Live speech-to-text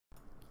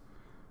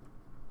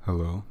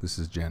Hello, this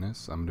is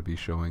Janus. I'm going to be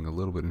showing a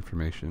little bit of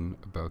information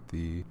about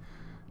the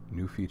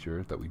new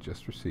feature that we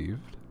just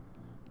received,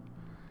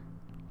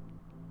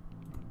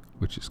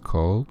 which is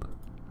called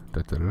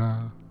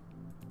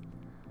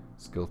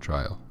Skill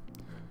Trial.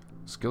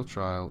 Skill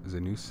Trial is a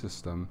new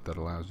system that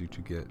allows you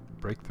to get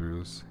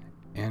breakthroughs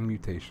and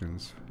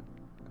mutations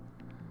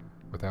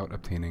without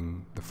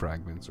obtaining the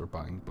fragments or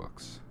buying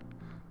books.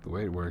 The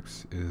way it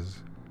works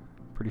is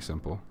pretty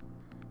simple.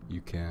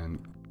 You can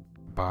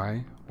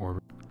buy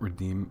or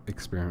redeem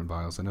experiment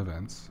vials and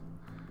events,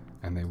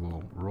 and they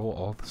will roll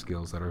all the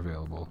skills that are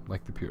available,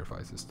 like the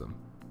Purify system.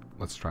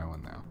 Let's try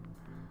one now.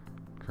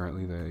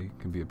 Currently they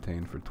can be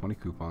obtained for 20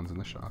 coupons in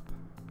the shop.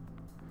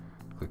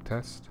 Click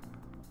test,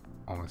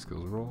 all my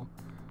skills roll.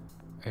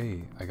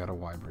 Hey, I got a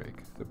Y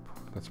break.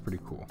 That's pretty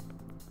cool.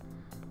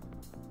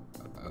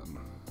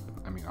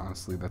 I mean,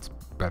 honestly, that's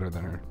better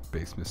than our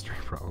base mystery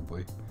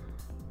probably.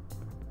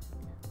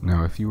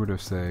 Now, if you were to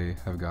say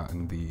have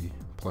gotten the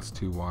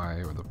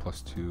 +2Y or the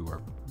 +2 or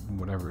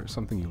whatever,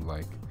 something you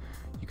like,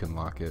 you can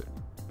lock it,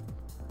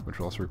 which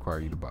will also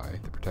require you to buy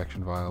the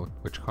protection vial,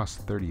 which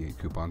costs 38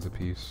 coupons a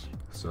piece.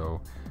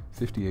 So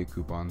 58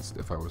 coupons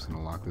if I was going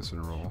to lock this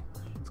and roll.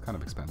 It's kind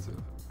of expensive.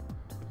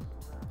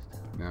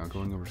 Now,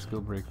 going over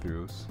skill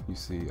breakthroughs, you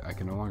see I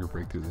can no longer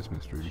break through this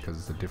mystery because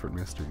it's a different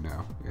mystery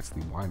now. It's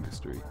the Y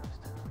mystery,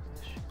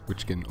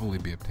 which can only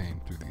be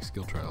obtained through the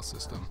skill trial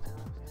system.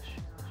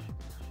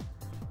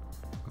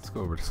 Let's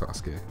go over to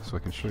Sasuke so I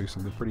can show you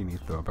something pretty neat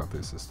though about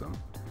this system.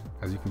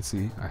 As you can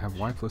see, I have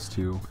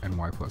Y+2 and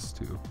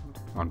Y+2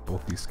 on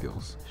both these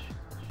skills.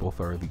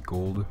 Both are the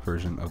gold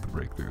version of the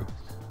breakthrough.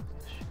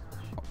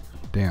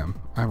 Damn,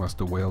 I must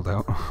have wailed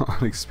out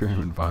on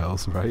experiment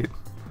vials, right?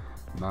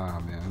 Nah,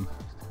 man,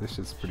 this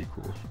shit's pretty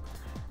cool.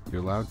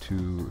 You're allowed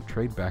to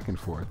trade back and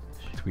forth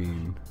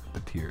between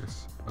the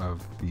tiers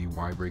of the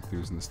Y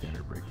breakthroughs and the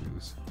standard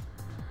breakthroughs.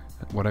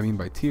 What I mean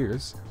by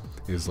tiers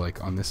is,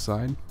 like, on this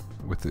side,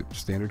 with the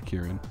standard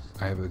Kirin,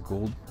 I have a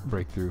gold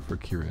breakthrough for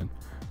Kirin,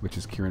 which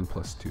is Kirin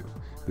 +2.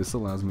 This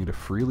allows me to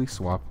freely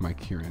swap my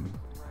Kirin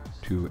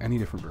to any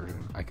different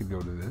version. I could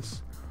go to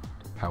this.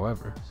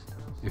 However,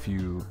 if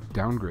you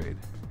downgrade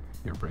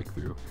your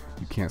breakthrough,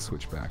 you can't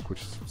switch back,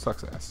 which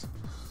sucks ass.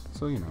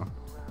 So,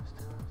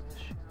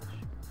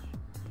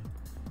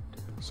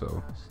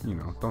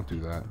 don't do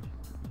that.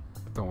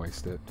 Don't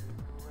waste it.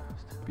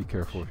 Be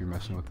careful if you're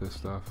messing with this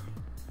stuff.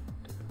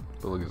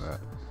 But look at that.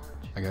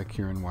 I got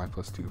Kirin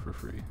Y+2 for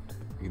free.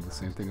 I get the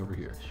same thing over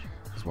here.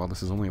 So while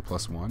this is only a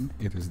 +1,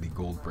 it is the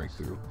gold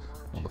breakthrough.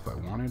 Well, if I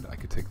wanted, I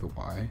could take the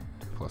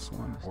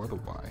Y+1 or the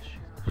Y,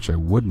 which I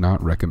would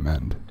not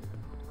recommend.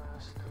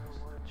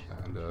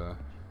 And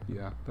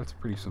yeah, that's a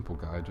pretty simple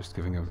guide, just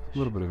giving a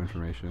little bit of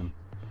information.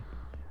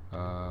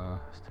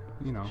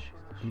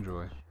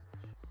 Enjoy.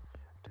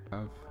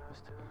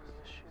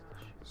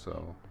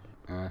 So,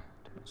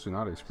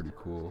 Tsunade's pretty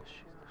cool.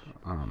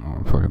 I don't know what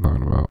I'm fucking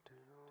talking about.